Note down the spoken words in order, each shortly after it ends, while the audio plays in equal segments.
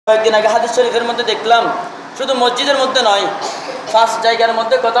কয়েকদিন আগে হাদিস শরীফের মধ্যে দেখলাম, শুধু মসজিদের মধ্যে নয়, 5 জায়গার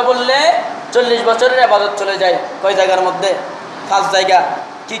মধ্যে কথা বললে 40 বছরের ইবাদত চলে যায়। কয় জায়গার মধ্যে? 5 জায়গা।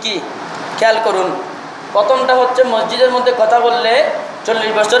 কি কি? খেয়াল করুন। প্রথমটা হচ্ছে মসজিদের মধ্যে কথা বললে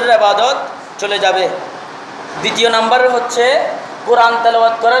 40 বছরের ইবাদত চলে যাবে। দ্বিতীয় নাম্বার হচ্ছে কোরআন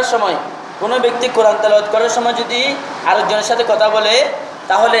তেলাওয়াত করার সময়, কোনো ব্যক্তি কোরআন তেলাওয়াত করার সময় যদি আরেকজনের সাথে কথা বলে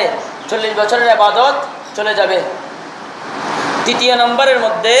তাহলে 40 বছরের ইবাদত চলে যাবে। তৃতীয় নম্বরের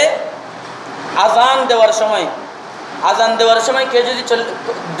মধ্যে আজান দেওয়ার সময় কেউ যদি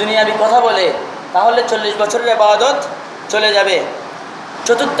দুনিয়াবি কথা বলে তাহলে 40 বছরের ইবাদত চলে যাবে।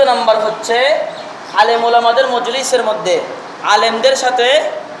 চতুর্থ নম্বর হচ্ছে আলেম ওলামাদের মজলিসের মধ্যে আলেমদের সাথে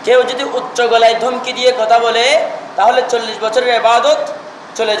কেউ যদি উচ্চ গলায় ধমকি দিয়ে কথা বলে তাহলে 40 বছরের ইবাদত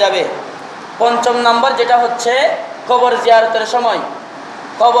চলে যাবে। পঞ্চম নম্বর যেটা হচ্ছে কবর জিয়ারতের সময়,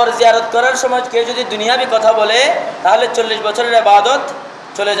 কবর জিয়ারত করার সময় কেউ যদি দুনিয়াবি কথা বলে তাহলে 40 বছরের ইবাদত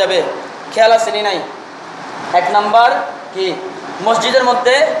চলে যাবে। খেয়াল আসেনি নাই? 1 নম্বর কি? মসজিদের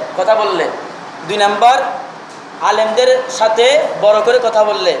মধ্যে কথা বললে। 2 নম্বর আলেমদের সাথে বড় করে কথা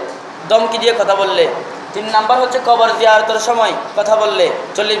বললে, ধমকি দিয়ে কথা বললে। 3 নম্বর হচ্ছে কবর জিয়ারতের সময় কথা বললে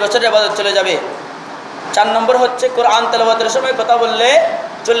 40 বছরের ইবাদত চলে যাবে। 4 নম্বর হচ্ছে কোরআন তেলাওয়াতের সময় কথা বললে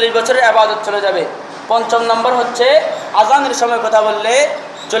 40 বছরের ইবাদত চলে যাবে। 5ম নম্বর হচ্ছে আজানের সময় কথা বললে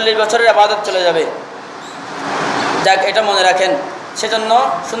 40 বছরের ইবাদত চলে যাবে। যাক, এটা মনে রাখেন। সেজন্য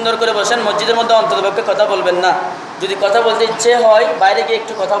সুন্দর করে বসেন, মসজিদের মধ্যে অন্ততপক্ষে কথা বলবেন না। যদি কথা বলতে ইচ্ছে হয় বাইরে গিয়ে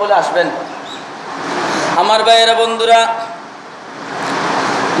একটু কথা বলে আসবেন। আমার ভাইয়েরা, বন্ধুরা,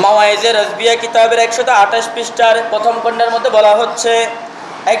 মাওয়াইজে রাজবিয়া কিতাবের 128 পৃষ্ঠার প্রথম খণ্ডের মধ্যে বলা হচ্ছে,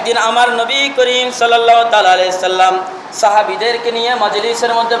 একদিন আমার নবী করিম সাল্লাল্লাহু তাআলা আলাইহি সাল্লাম সাহাবীদেরকে নিয়ে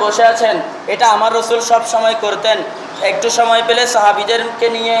মজলিসের মধ্যে বসে আছেন। এটা আমার রাসূল সব সময় করতেন। একটু সময় পেলে সাহাবীদেরকে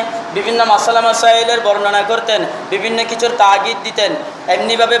নিয়ে বিভিন্ন মাসালা মাসাইলের বর্ণনা করতেন, বিভিন্ন কিছুর তাগিদ দিতেন।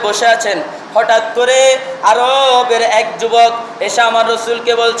 এমনিভাবে বসে আছেন, হঠাৎ করে আরবের এক যুবক এসে আমার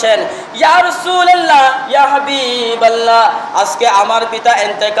রাসূলকে বলছেন, ইয়া রাসূলুল্লাহ, ইয়া হাবিবাল্লাহ, আজকে আমার পিতা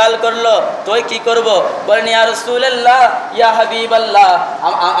ইন্তেকাল করলো, তুই কি করব? বলেন, ইয়া রাসূলুল্লাহ, ইয়া হাবিবাল্লাহ,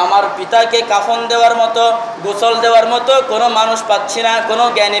 আমার পিতাকে কাফন দেওয়ার মতো, গোসল দেওয়ার মতো কোনো মানুষ পাচ্ছি না, কোনো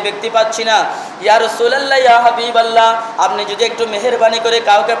জ্ঞানী ব্যক্তি পাচ্ছি না। ইয়া রাসূলুল্লাহ, ইয়া হাবিবাল্লাহ, আপনি যদি একটু মেহেরবানি করে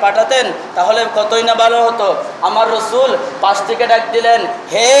কাউকে পাঠাতেন তাহলে কতই না ভালো হতো। আমার রাসূল পাশ থেকে ডাক দিলেন,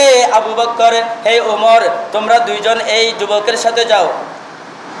 হে আবু বকর, হে ওমর, তোমরা দুইজন এই যুবকের সাথে যাও।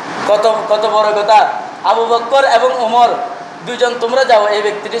 কত বড় কথা! আবু বকর এবং ওমর দুইজন, তোমরা যাও এই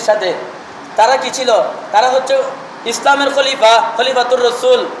ব্যক্তিটির সাথে। তারা কি ছিল? তারা হচ্ছে ইসলামের খলিফাতুর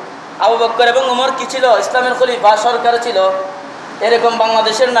রাসূল। আবু বকর এবং ওমর কি ছিল? ইসলামের খলিফা, সরকার ছিল। এরকম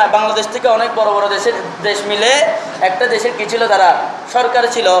বাংলাদেশের না, বাংলাদেশ থেকে অনেক বড় বড় দেশ মিলে একটা দেশের কি ছিল? তারা সরকার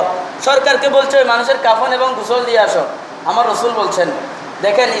ছিল। সরকারকে বলছে মানুষের কাফন এবং গোসল দিয়ে আসো। আমার রাসূল বলছেন,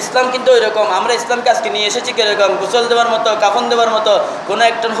 দেখেন ইসলাম কিন্তু ওইরকম। আমরা ইসলামকে আজকে নিয়ে এসেছি কীরকম? গোসল দেওয়ার মতো, কাফন দেওয়ার মতো। কোনো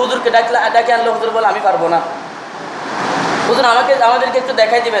একজন হুজুরকে ডাকে আনলো, হুজুর বলে আমি পারবো না, হুজুর আমাদেরকে একটু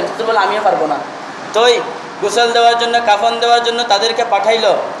দেখাই দিবেন, হুজুর বলে আমিও পারবো না। তোই গোসল দেওয়ার জন্য, কাফন দেওয়ার জন্য তাদেরকে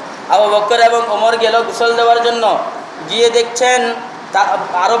পাঠাইলো। আবু বকর এবং ওমর গেল গোসল দেওয়ার জন্য। গিয়ে দেখছেন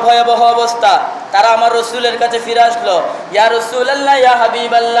আরো ভয়াবহ অবস্থা। তারা আমার রাসূলের কাছে ফিরে আসলো, ইয়া রাসূলুল্লাহ, ইয়া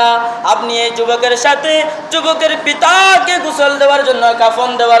হাবিবাল্লাহ, আপনি এই যুবকের সাথে যুবকের পিতাকে গোসল দেওয়ার জন্য, কাফন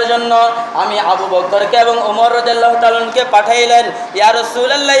দেওয়ার জন্য আমি আবু বকরকে এবং ওমর রাদিয়াল্লাহু তাআলা আনহুকে পাঠাইলেন। ইয়া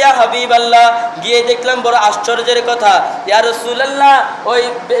রাসূলুল্লাহ, ইয়া হাবিবাল্লাহ, গিয়ে দেখলাম বড় আশ্চর্যের কথা। ইয়া রাসূলুল্লাহ, ওই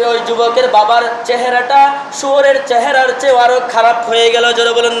যুবকের বাবার চেহারাটা শুয়োরের চেহারার চেয়ে আরো খারাপ হয়ে গেল।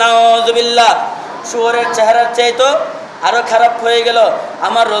 জোরে বলুন নাউযুবিল্লাহ। শুয়োরের চেহারার চেয়ে তো আরো খারাপ হয়ে গেল।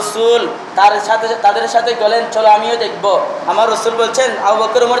 আমার রাসূল তাদের সাথে গেলেন, চলো আমিও দেখব। আমার রাসূল বলছেন, আবু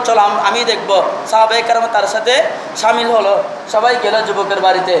বকর ওমর চলো আমি দেখব। সাহাবায়ে কেরাম তার সাথে শামিল হলো। সবাই গেল যুবকের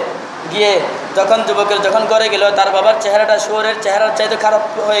বাড়িতে। গিয়ে যখন ঘরে গেল, তার বাবার চেহারাটা শুয়োরের চেহারার চাইতে খারাপ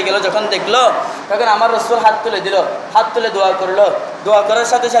হয়ে গেল। যখন দেখলো তখন আমার রাসূল হাত তুলে দিল, হাত তুলে দোয়া করলো। দোয়া করার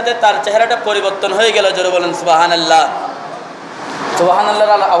সাথে সাথে তার চেহারাটা পরিবর্তন হয়ে গেল। জোরে বলেন সুবহানাল্লাহ।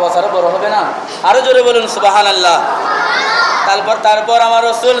 সুবহানাল্লাহর আওয়াজ আরো বড় হবে না? আরো জোরে বলুন সুবহানাল্লাহ। তারপর আমার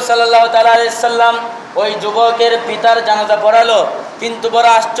রাসূল সাল্লাল্লাহু তাআলা আলাইহি সাল্লাম ওই যুবকের পিতার জানাজা পড়ালো। কিন্তু বড়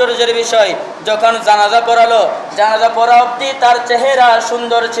আশ্চর্যের বিষয়, যখন জানাজা পড়া অবধি তার চেহারা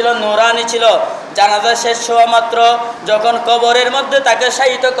সুন্দর ছিল, নূরানি ছিল। জানাজা শেষ হওয়া মাত্র যখন কবরের মধ্যে তাকে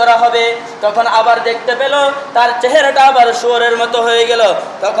শায়িত করা হবে, তখন আবার দেখতে পেল তার চেহারাটা আবার শুয়োরের মতো হয়ে গেল।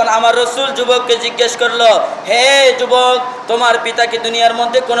 তখন আমার রাসূল যুবককে জিজ্ঞেস করলো, হে যুবক, তোমার পিতা কি দুনিয়ার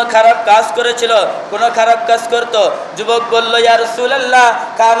মধ্যে কোনো খারাপ কাজ করেছিল, কোনো খারাপ কাজ করত? যুবক বলল, ইয়া রাসূলুল্লাহ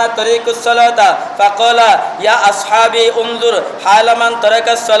কানা তারিকুস সালাতা ফাকালা ইয়া আসহাবি উনজুর হালামান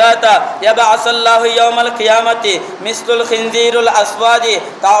তারাকাস সালাতা ইয়াবআসাল্লাহু ইয়াউমাল কিয়ামাতি মিসলুল খিনজিরুল আসওয়াদি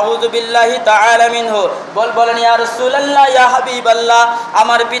তাউযু বিল্লাহি তাআলা মিনহু। বলেন, ইয়া রাসূলুল্লাহ, ইয়া হাবিবাল্লাহ,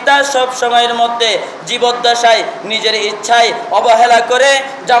 আমার পিতা সব সময়ের মধ্যে জীবদ্দশায় নিজের ইচ্ছায় অবহেলা করে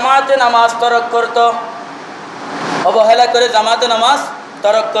জামাতে নামাজ তরক করত, অবহেলা করে জামাতে নামাজ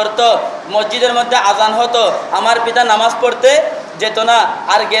তরক করত। মসজিদের মধ্যে আজান হতো, আমার পিতা নামাজ পড়তে যেত না,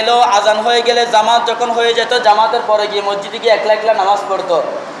 আর গেলেও আজান হয়ে গেলে জামাত যখন হয়ে যেত জামাতের পরে গিয়ে মসজিদে গিয়ে একলা একলা নামাজ পড়তো।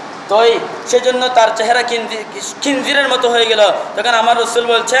 তোই সেজন্য তার চেহারা খিনজিরের মতো হয়ে গেল। তখন আমার রাসূল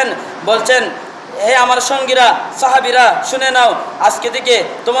বলছেন হে আমার সঙ্গীরা, সাহাবীরা, শুনে নাও, আজকে থেকে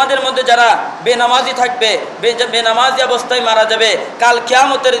তোমাদের মধ্যে যারা বেনামাজি থাকবে, বেনামাজি অবস্থায় মারা যাবে, কাল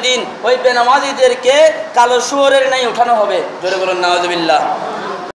কিয়ামতের দিন ওই বেনামাজিদেরকে কালো শুয়োরের ন্যায় উঠানো হবে। জোরে বলুন নাউজুবিল্লাহ।